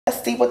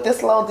Let's see what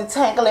this little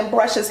detangling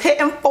brush is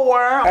hitting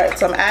for. All right,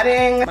 so I'm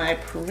adding my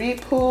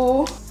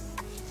pre-poo.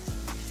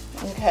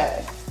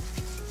 Okay.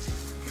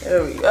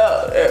 There we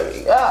go, there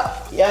we go.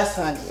 Yes,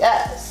 honey,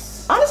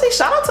 yes. Honestly,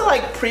 shout out to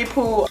like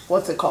pre-poo,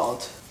 what's it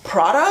called?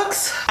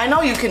 Products. I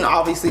know you can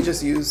obviously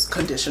just use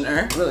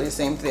conditioner, really the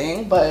same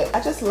thing, but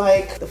I just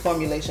like the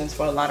formulations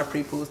for a lot of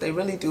pre-poos. They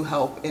really do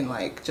help in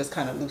like just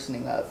kind of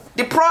loosening up.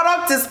 The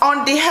product is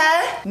on the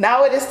hair.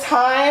 Now it is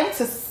time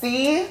to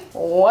see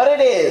what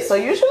it is. So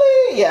usually,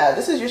 yeah,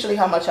 this is usually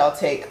how much I'll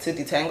take to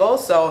detangle.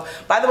 So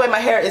by the way, my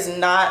hair is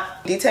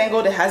not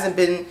detangled. It hasn't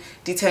been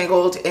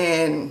detangled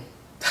in,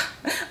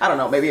 I don't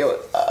know, maybe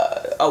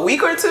a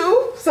week or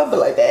two, something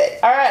like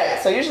that. All right,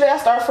 so usually I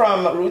start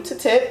from root to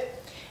tip.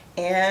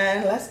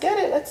 And let's get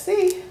it, let's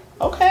see.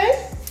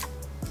 Okay.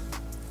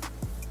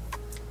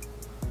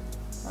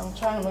 I'm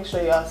trying to make sure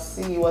y'all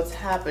see what's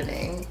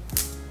happening.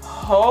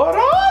 Hold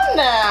on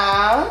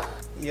now,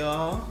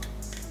 y'all.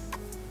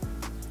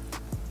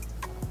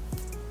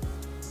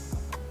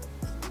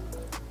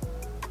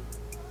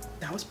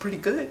 That was pretty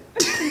good.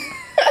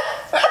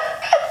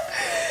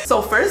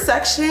 So first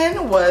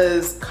section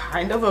was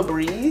kind of a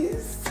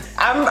breeze.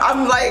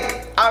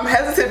 I'm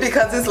hesitant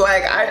because it's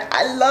like, I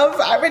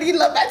already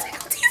love that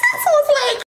tingle teaser, so it's like,